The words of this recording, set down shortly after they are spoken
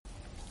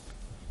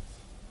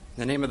In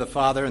the name of the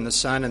Father, and the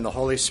Son, and the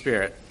Holy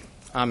Spirit.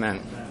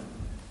 Amen.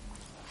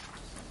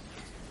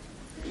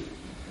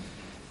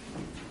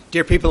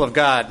 Dear people of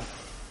God,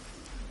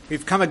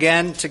 we've come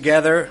again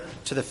together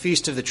to the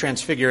Feast of the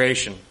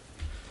Transfiguration,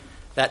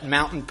 that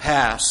mountain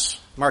pass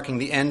marking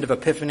the end of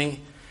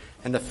Epiphany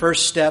and the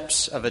first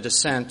steps of a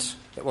descent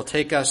that will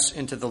take us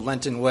into the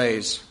Lenten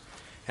ways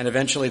and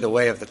eventually the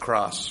way of the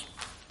cross.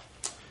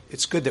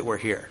 It's good that we're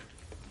here.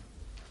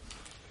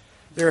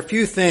 There are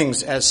few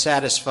things as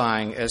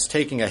satisfying as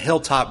taking a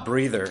hilltop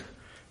breather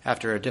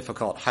after a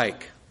difficult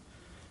hike.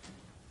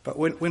 But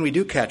when we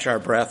do catch our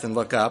breath and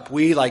look up,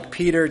 we, like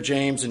Peter,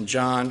 James, and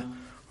John,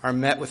 are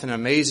met with an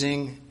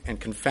amazing and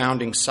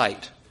confounding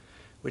sight,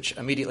 which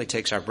immediately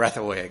takes our breath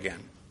away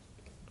again.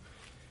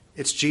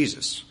 It's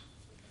Jesus.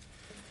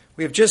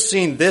 We have just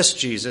seen this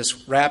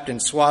Jesus wrapped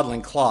in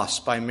swaddling cloths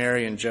by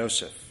Mary and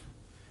Joseph.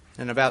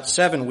 In about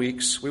 7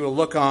 weeks, we will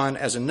look on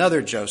as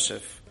another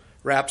Joseph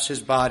wraps his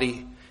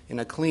body in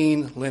a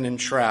clean linen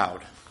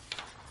shroud.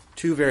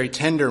 Two very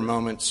tender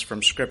moments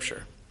from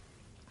Scripture.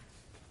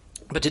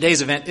 But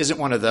today's event isn't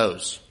one of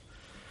those.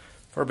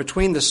 For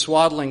between the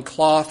swaddling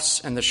cloths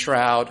and the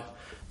shroud,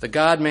 the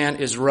God-man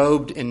is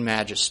robed in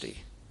majesty.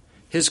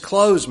 His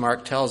clothes,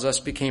 Mark tells us,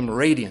 became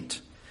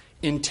radiant,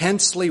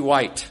 intensely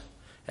white,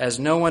 as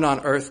no one on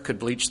earth could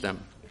bleach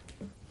them.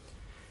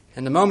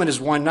 And the moment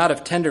is one not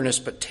of tenderness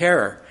but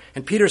terror.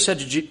 And Peter said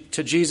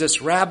to Jesus,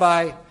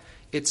 "Rabbi,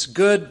 it's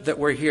good that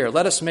we're here.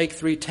 Let us make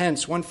 3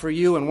 tents, one for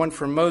you and one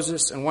for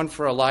Moses and one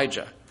for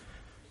Elijah."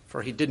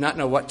 For he did not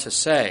know what to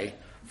say,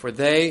 for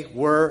they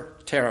were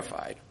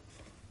terrified.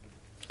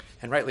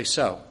 And rightly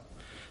so.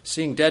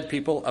 Seeing dead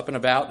people up and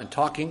about and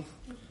talking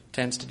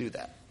tends to do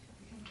that.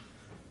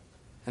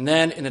 And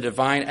then, in a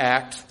divine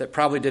act that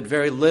probably did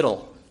very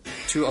little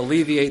to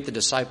alleviate the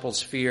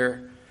disciples'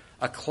 fear,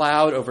 a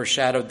cloud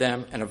overshadowed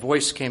them and a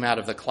voice came out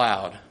of the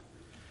cloud.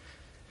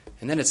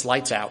 And then it's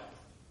lights out.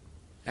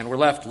 And we're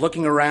left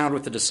looking around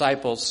with the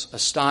disciples,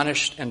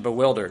 astonished and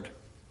bewildered.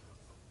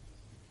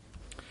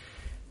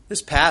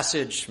 This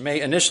passage may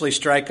initially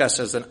strike us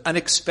as an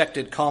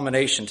unexpected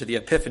culmination to the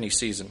Epiphany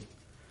season,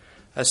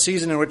 a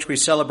season in which we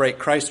celebrate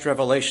Christ's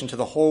revelation to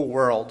the whole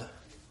world.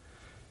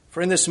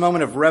 For in this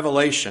moment of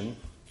revelation,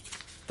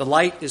 the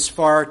light is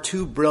far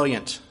too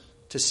brilliant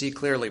to see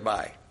clearly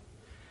by.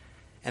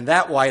 And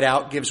that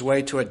whiteout gives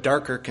way to a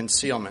darker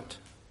concealment.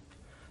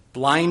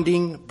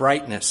 Blinding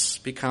brightness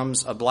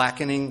becomes a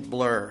blackening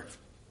blur.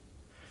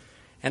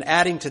 And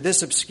adding to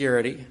this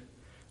obscurity,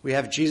 we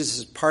have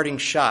Jesus' parting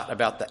shot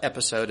about the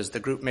episode as the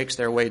group makes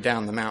their way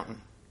down the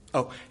mountain.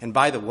 Oh, and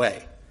by the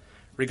way,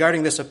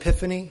 regarding this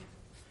epiphany,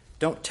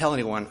 don't tell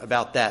anyone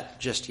about that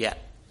just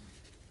yet.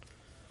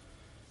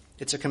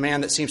 It's a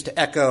command that seems to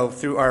echo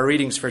through our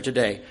readings for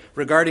today.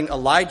 Regarding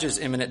Elijah's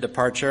imminent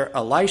departure,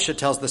 Elisha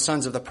tells the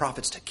sons of the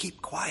prophets to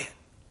keep quiet.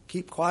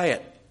 Keep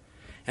quiet.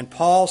 And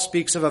Paul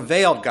speaks of a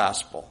veiled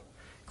gospel,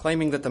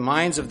 claiming that the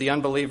minds of the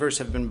unbelievers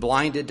have been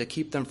blinded to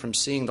keep them from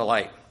seeing the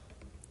light.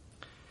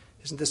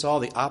 Isn't this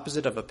all the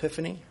opposite of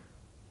Epiphany?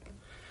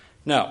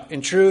 No, in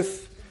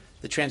truth,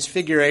 the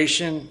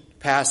Transfiguration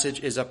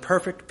passage is a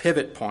perfect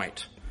pivot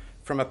point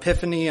from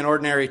Epiphany in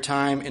ordinary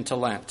time into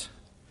Lent.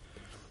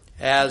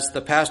 As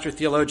the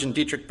pastor-theologian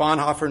Dietrich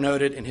Bonhoeffer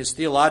noted in his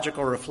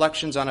theological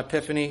reflections on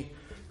Epiphany,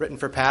 written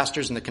for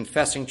pastors in the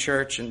Confessing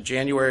Church in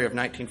January of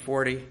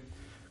 1940,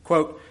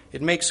 quote,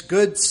 "It makes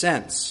good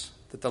sense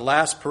that the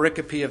last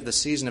pericope of the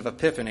season of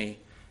Epiphany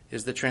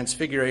is the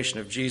transfiguration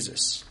of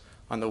Jesus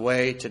on the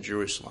way to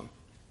Jerusalem."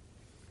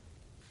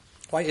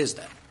 Why is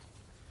that?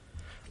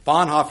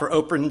 Bonhoeffer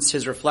opens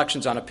his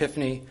reflections on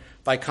Epiphany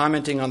by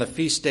commenting on the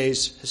feast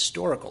day's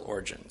historical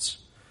origins,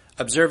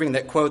 observing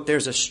that, quote,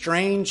 "There's a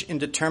strange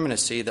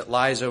indeterminacy that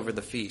lies over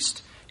the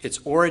feast. Its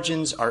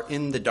origins are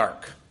in the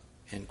dark,"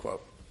 end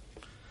quote.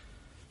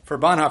 For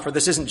Bonhoeffer,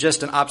 this isn't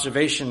just an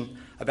observation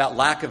about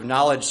lack of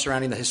knowledge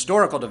surrounding the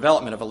historical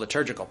development of a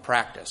liturgical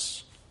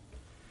practice.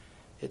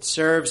 It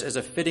serves as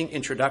a fitting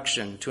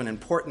introduction to an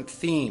important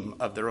theme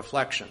of the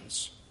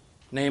reflections,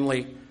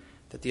 namely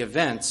that the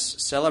events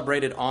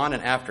celebrated on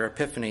and after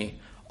Epiphany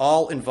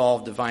all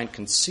involve divine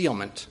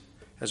concealment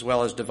as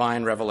well as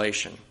divine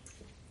revelation.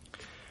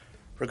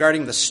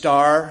 Regarding the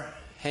star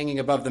hanging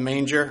above the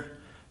manger,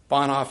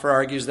 Bonhoeffer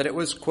argues that it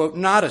was, quote,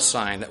 "not a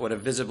sign that would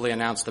have visibly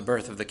announced the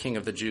birth of the King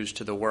of the Jews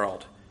to the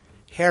world.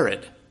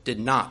 Herod did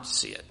not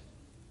see it,"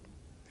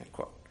 end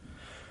quote.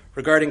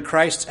 Regarding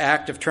Christ's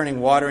act of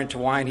turning water into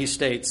wine, he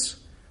states,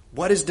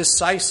 "What is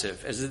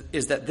decisive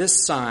is that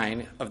this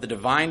sign of the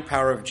divine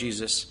power of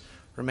Jesus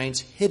remains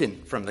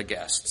hidden from the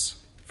guests,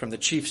 from the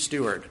chief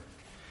steward,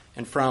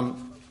 and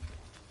from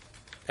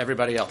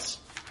everybody else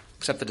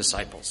except the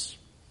disciples."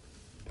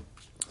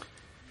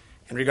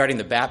 And regarding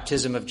the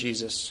baptism of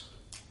Jesus,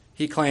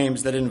 he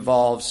claims that it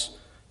involves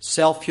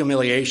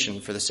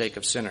self-humiliation for the sake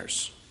of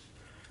sinners.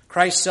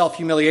 Christ's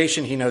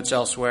self-humiliation, he notes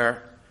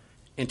elsewhere,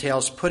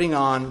 entails putting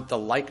on the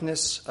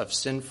likeness of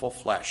sinful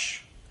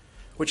flesh,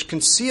 which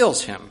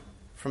conceals him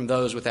from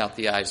those without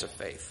the eyes of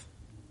faith.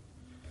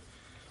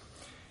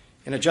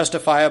 In a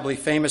justifiably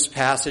famous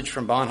passage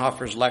from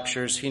Bonhoeffer's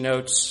lectures, he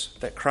notes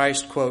that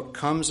Christ, quote,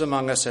 comes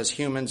among us as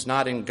humans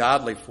not in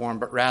godly form,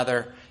 but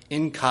rather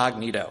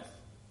incognito.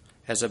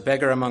 As a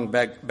beggar among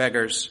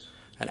beggars,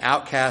 an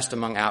outcast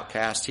among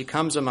outcasts, he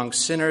comes among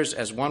sinners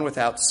as one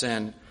without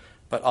sin,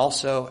 but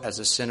also as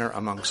a sinner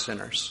among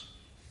sinners,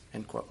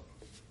 end quote.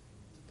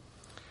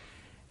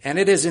 And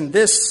it is in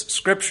this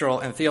scriptural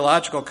and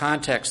theological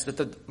context that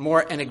the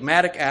more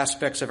enigmatic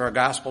aspects of our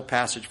gospel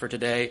passage for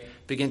today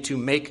begin to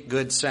make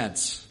good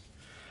sense.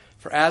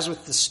 For as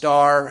with the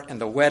star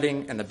and the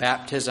wedding and the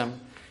baptism,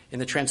 in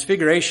the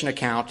transfiguration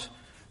account,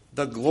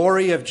 the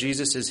glory of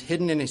Jesus is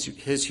hidden in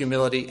his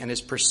humility and is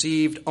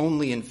perceived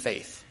only in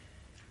faith.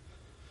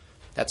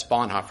 That's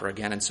Bonhoeffer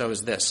again, and so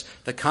is this.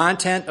 The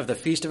content of the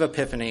Feast of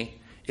Epiphany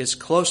is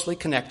closely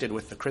connected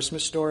with the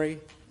Christmas story,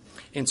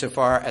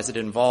 insofar as it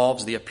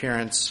involves the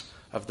appearance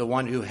of the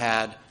one who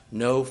had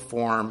no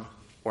form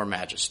or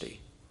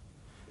majesty.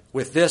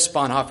 With this,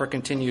 Bonhoeffer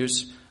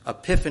continues,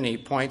 Epiphany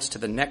points to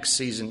the next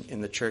season in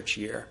the church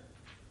year,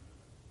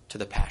 to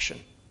the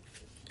Passion.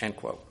 End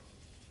quote.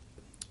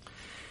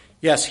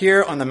 Yes,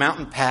 here on the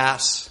mountain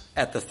pass,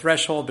 at the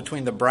threshold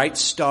between the bright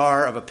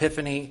star of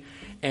Epiphany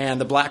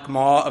and the black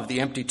maw of the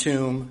empty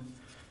tomb,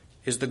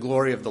 is the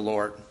glory of the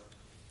Lord.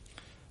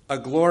 A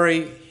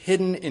glory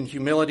hidden in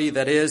humility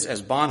that is,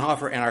 as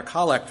Bonhoeffer and our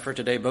collect for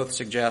today both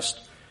suggest,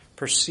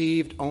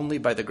 perceived only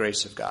by the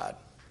grace of God.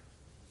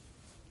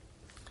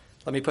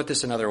 Let me put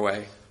this another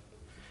way.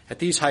 At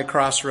these high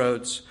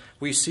crossroads,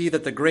 we see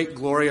that the great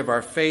glory of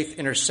our faith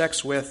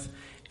intersects with,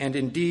 and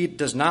indeed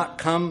does not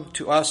come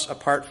to us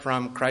apart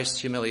from, Christ's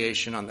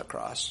humiliation on the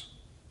cross.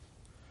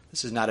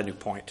 This is not a new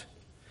point.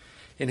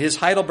 In his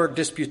Heidelberg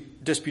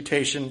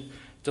disputation,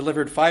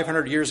 delivered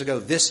 500 years ago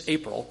this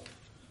April,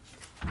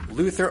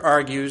 Luther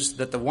argues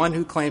that the one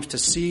who claims to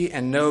see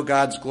and know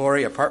God's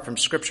glory apart from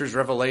Scripture's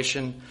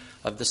revelation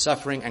of the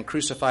suffering and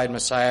crucified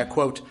Messiah,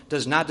 quote,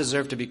 does not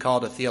deserve to be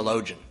called a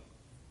theologian.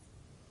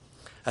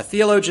 A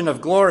theologian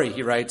of glory,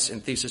 he writes in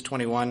Thesis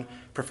 21,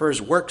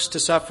 prefers works to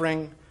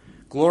suffering,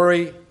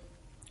 glory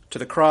to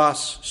the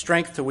cross,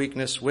 strength to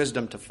weakness,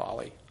 wisdom to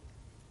folly.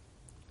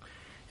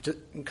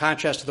 In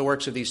contrast to the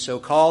works of these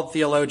so-called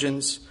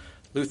theologians,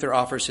 Luther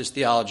offers his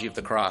theology of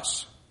the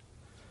cross.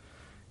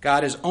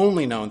 God is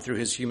only known through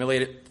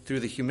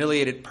the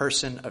humiliated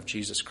person of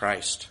Jesus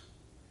Christ.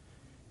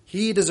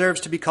 He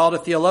deserves to be called a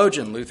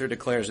theologian, Luther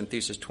declares in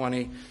Thesis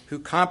 20, who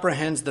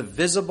comprehends the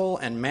visible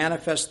and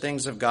manifest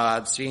things of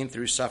God seen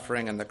through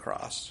suffering and the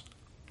cross.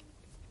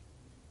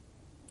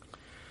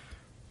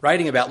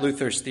 Writing about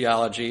Luther's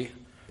theology,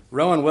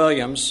 Rowan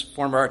Williams,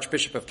 former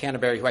Archbishop of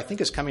Canterbury, who I think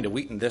is coming to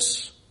Wheaton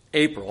this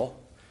April,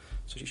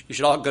 so you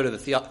should all go to the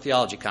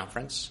theology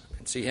conference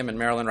and see him and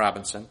Marilyn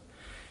Robinson,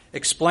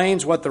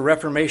 explains what the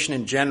Reformation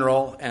in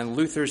general and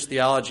Luther's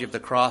theology of the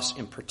cross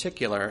in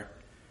particular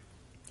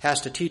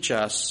has to teach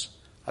us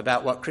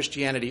about what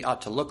Christianity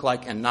ought to look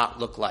like and not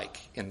look like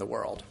in the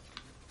world.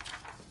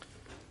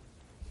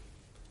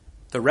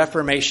 The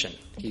Reformation,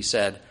 he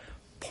said,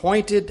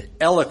 pointed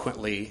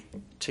eloquently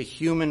to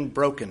human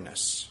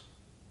brokenness,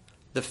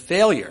 the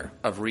failure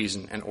of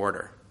reason and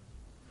order.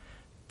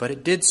 But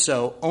it did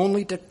so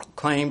only to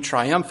claim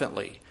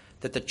triumphantly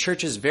that the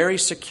church's very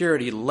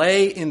security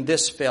lay in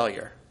this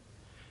failure,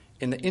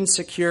 in the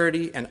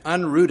insecurity and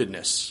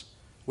unrootedness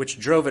which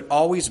drove it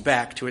always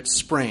back to its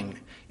spring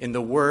in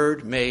the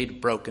Word made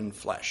broken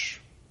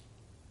flesh.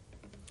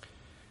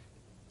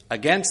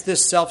 Against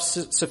this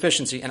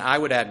self-sufficiency, and I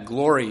would add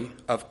glory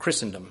of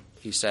Christendom,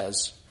 he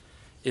says,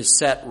 is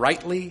set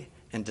rightly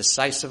and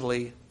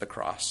decisively the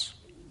cross.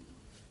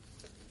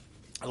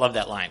 I love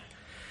that line.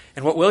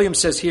 And what Williams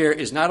says here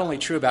is not only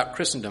true about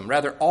Christendom,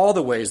 rather all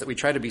the ways that we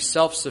try to be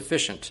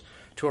self-sufficient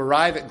to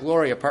arrive at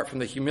glory apart from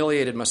the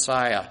humiliated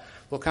Messiah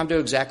will come to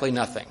exactly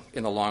nothing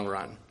in the long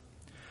run.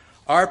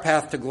 Our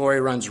path to glory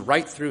runs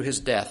right through his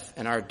death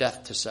and our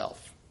death to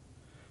self.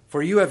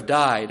 For you have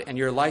died, and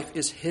your life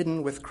is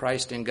hidden with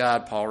Christ in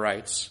God, Paul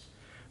writes.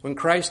 When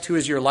Christ, who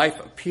is your life,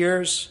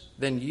 appears,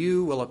 then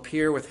you will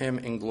appear with him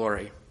in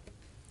glory.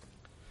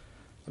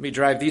 Let me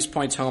drive these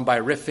points home by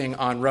riffing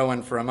on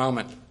Rowan for a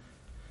moment.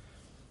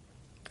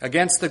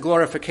 Against the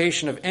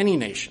glorification of any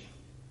nation,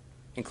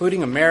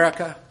 including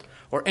America,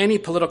 or any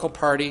political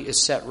party,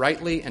 is set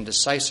rightly and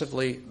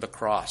decisively the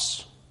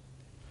cross.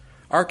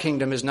 Our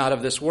kingdom is not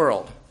of this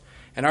world,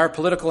 and our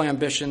political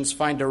ambitions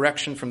find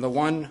direction from the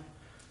one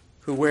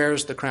who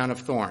wears the crown of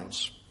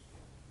thorns.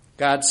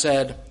 God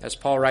said, as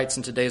Paul writes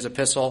in today's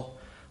epistle,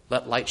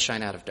 let light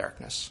shine out of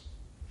darkness.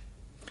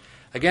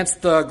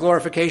 Against the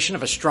glorification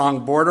of a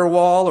strong border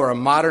wall or a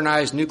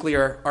modernized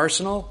nuclear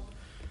arsenal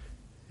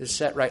is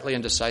set rightly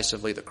and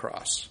decisively the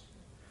cross.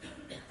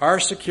 Our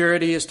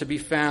security is to be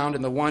found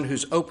in the one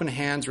whose open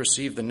hands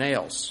received the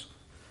nails,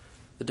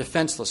 the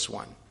defenseless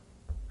one,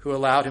 who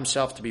allowed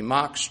himself to be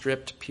mocked,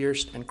 stripped,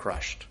 pierced, and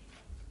crushed.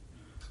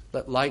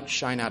 Let light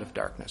shine out of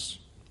darkness.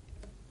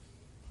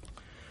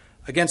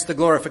 Against the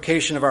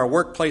glorification of our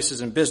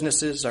workplaces and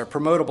businesses, our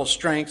promotable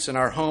strengths, and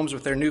our homes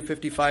with their new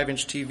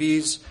 55-inch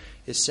TVs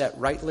is set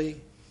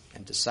rightly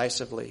and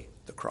decisively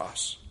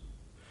cross.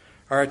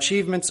 Our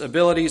achievements,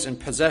 abilities, and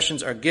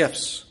possessions are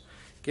gifts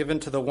given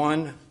to the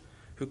one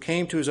who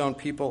came to his own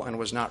people and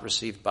was not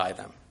received by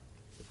them.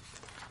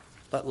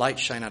 Let light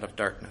shine out of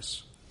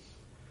darkness.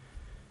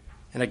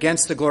 And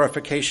against the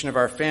glorification of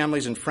our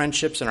families and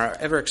friendships and our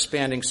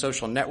ever-expanding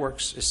social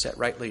networks is set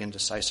rightly and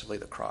decisively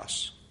the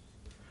cross.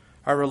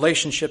 Our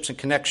relationships and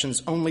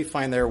connections only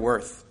find their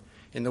worth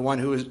in the one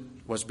who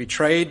was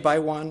betrayed by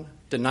one,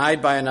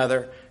 denied by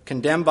another,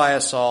 condemned by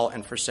us all,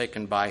 and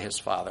forsaken by his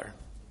Father.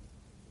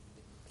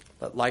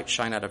 Let light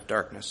shine out of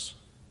darkness.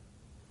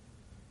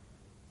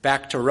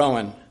 Back to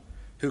Rowan,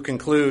 who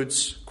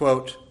concludes,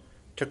 quote,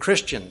 to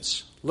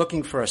Christians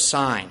looking for a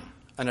sign,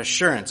 an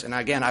assurance, and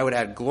again I would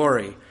add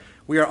glory,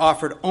 we are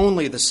offered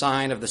only the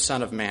sign of the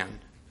Son of Man,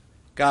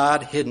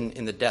 God hidden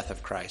in the death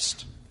of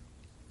Christ,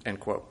 end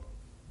quote.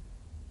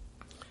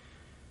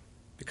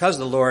 Because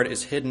the Lord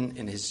is hidden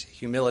in his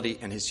humility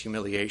and his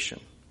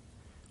humiliation,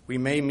 we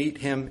may meet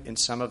him in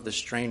some of the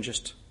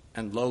strangest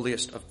and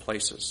lowliest of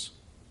places.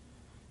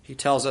 He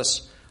tells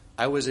us,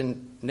 I was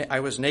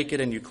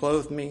naked and you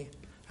clothed me.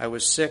 I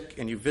was sick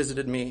and you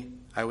visited me.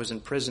 I was in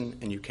prison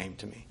and you came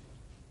to me.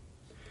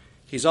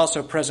 He's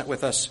also present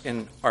with us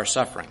in our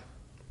suffering.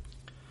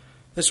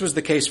 This was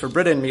the case for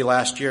Britta and me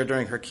last year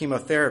during her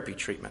chemotherapy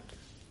treatment.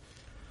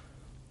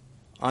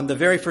 On the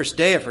very first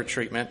day of her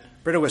treatment,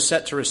 Britta was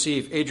set to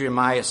receive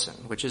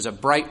adriamycin, which is a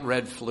bright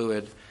red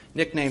fluid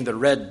nicknamed the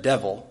Red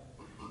Devil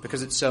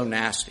because it's so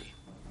nasty.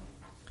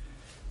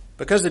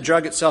 Because the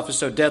drug itself is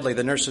so deadly,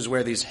 the nurses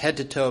wear these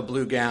head-to-toe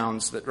blue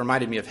gowns that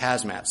reminded me of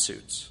hazmat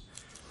suits.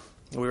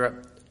 We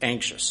were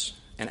anxious,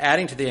 and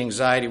adding to the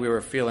anxiety we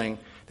were feeling,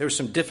 there was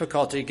some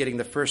difficulty getting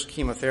the first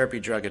chemotherapy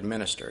drug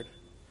administered.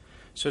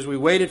 So as we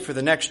waited for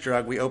the next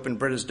drug, we opened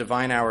Britta's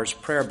Divine Hours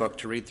prayer book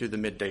to read through the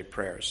midday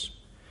prayers.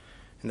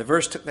 And the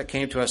verse that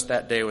came to us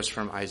that day was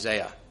from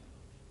Isaiah.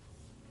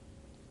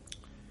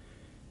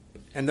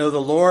 And though the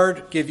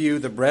Lord give you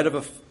the bread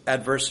of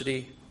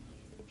adversity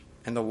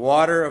and the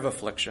water of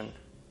affliction,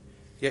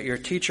 yet your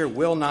teacher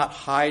will not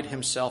hide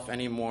himself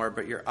anymore,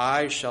 but your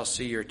eyes shall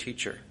see your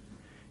teacher,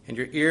 and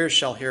your ears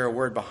shall hear a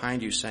word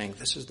behind you saying,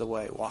 this is the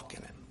way, walk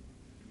in it.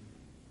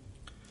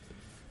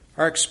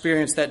 Our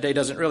experience that day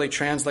doesn't really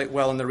translate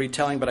well in the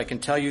retelling, but I can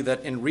tell you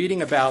that in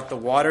reading about the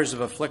waters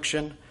of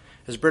affliction,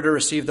 as Britta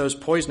received those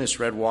poisonous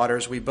red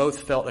waters, we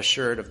both felt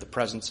assured of the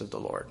presence of the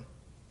Lord.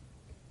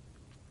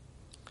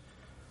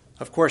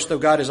 Of course, though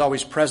God is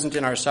always present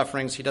in our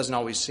sufferings, he doesn't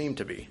always seem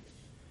to be.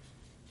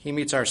 He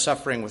meets our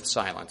suffering with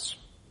silence,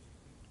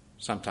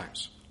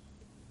 sometimes.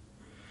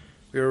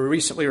 We were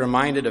recently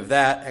reminded of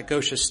that at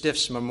Gosha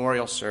Stiff's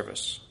memorial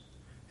service,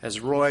 as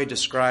Roy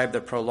described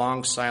the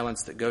prolonged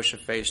silence that Gosha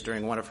faced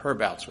during one of her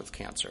bouts with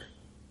cancer.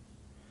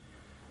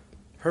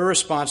 Her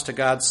response to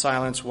God's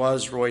silence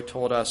was, Roy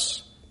told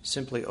us,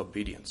 simply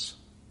obedience,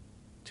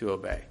 to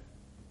obey.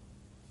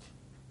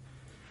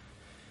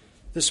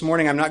 This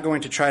morning, I'm not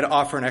going to try to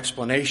offer an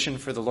explanation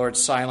for the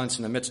Lord's silence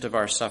in the midst of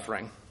our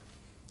suffering.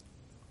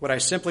 What I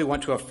simply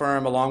want to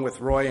affirm, along with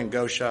Roy and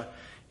Gosha,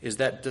 is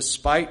that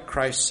despite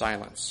Christ's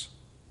silence,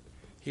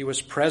 he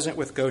was present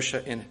with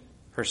Gosha in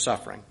her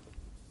suffering.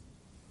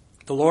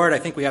 The Lord, I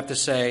think we have to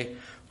say,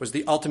 was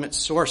the ultimate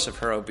source of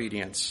her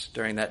obedience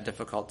during that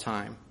difficult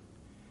time.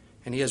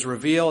 And he has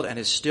revealed and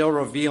is still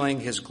revealing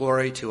his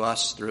glory to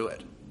us through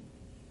it.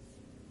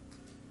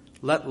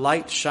 Let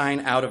light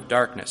shine out of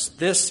darkness.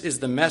 This is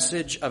the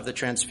message of the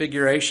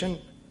Transfiguration,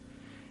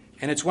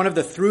 and it's one of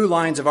the through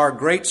lines of our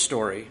great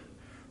story,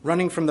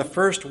 running from the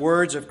first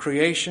words of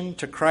creation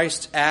to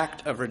Christ's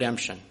act of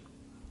redemption.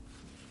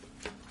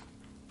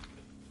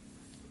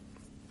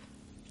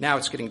 Now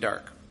it's getting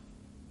dark.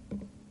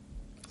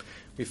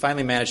 We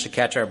finally managed to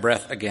catch our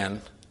breath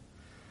again,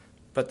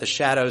 but the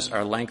shadows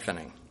are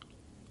lengthening,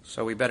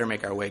 so we better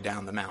make our way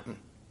down the mountain.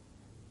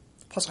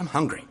 Plus, I'm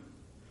hungry.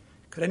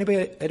 Could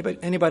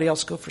anybody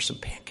else go for some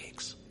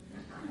pancakes?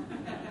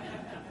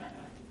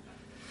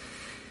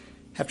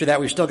 After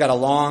that, we've still got a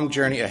long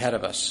journey ahead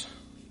of us.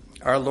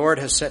 Our Lord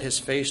has set his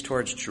face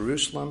towards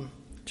Jerusalem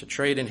to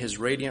trade in his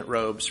radiant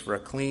robes for a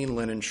clean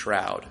linen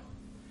shroud,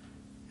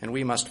 and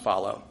we must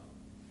follow.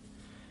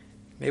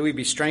 May we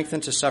be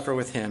strengthened to suffer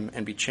with him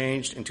and be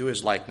changed into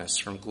his likeness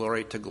from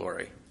glory to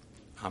glory.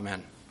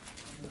 Amen.